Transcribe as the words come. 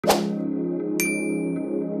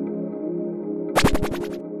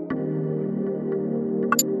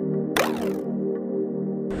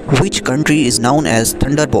Which country is known as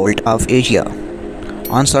Thunderbolt of Asia?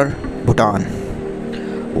 Answer: Bhutan.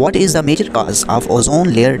 What is the major cause of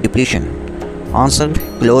ozone layer depletion? Answer: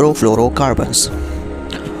 chlorofluorocarbons.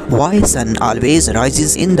 Why sun always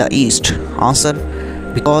rises in the east? Answer: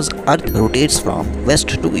 because earth rotates from west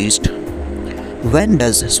to east. When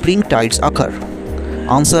does springtides occur?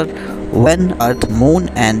 Answer: when earth, moon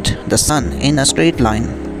and the sun in a straight line.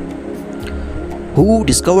 Who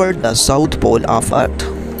discovered the south pole of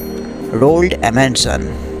earth? Roald Amundsen.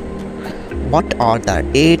 What are the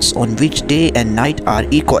dates on which day and night are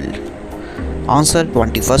equal? Answer: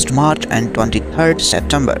 21st March and 23rd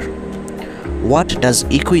September. What does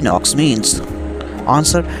equinox means?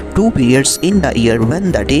 Answer: 2 periods in the year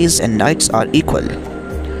when the days and nights are equal.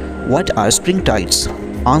 What are springtides?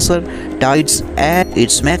 Answer: tides at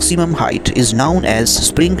its maximum height is known as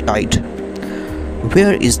spring tide.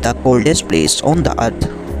 Where is the coldest place on the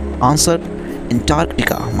earth? Answer: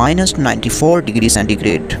 Antarctica, -94 degrees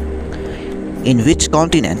centigrade. In which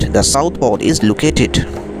continent the South Pole is located?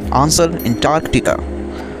 Answer: Antarctica.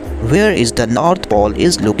 Where is the North Pole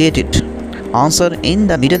is located? Answer: in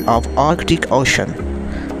the middle of Arctic Ocean.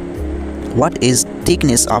 What is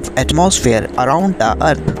thickness of atmosphere around the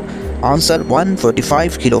Earth? Answer: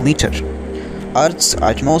 145 km. Earth's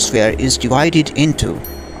atmosphere is divided into.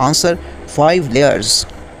 Answer: 5 layers.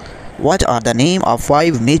 What are the name of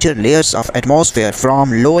 5 major layers of atmosphere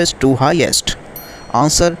from lowest to highest?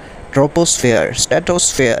 Answer: troposphere,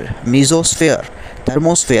 stratosphere, mesosphere,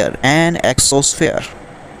 thermosphere and exosphere.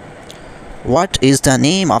 What is the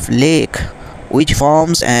name of lake which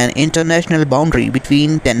forms an international boundary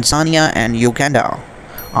between Tanzania and Uganda?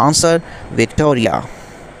 Answer: Victoria.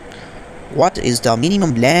 What is the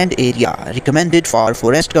minimum land area recommended for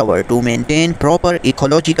forest cover to maintain proper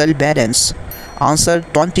ecological balance? Answer: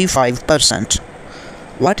 25%.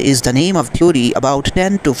 What is the name of theory about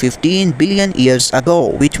 10 to 15 billion years ago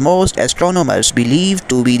which most astronomers believe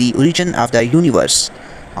to be the origin of the universe?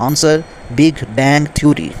 Answer: Big Bang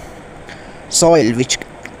theory. Soil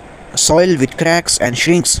which cracks and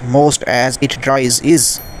shrinks most as it dries is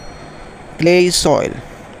clay soil.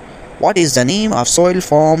 What is the name of soil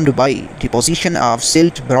formed by deposition of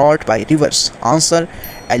silt brought by rivers? Answer: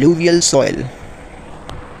 alluvial soil.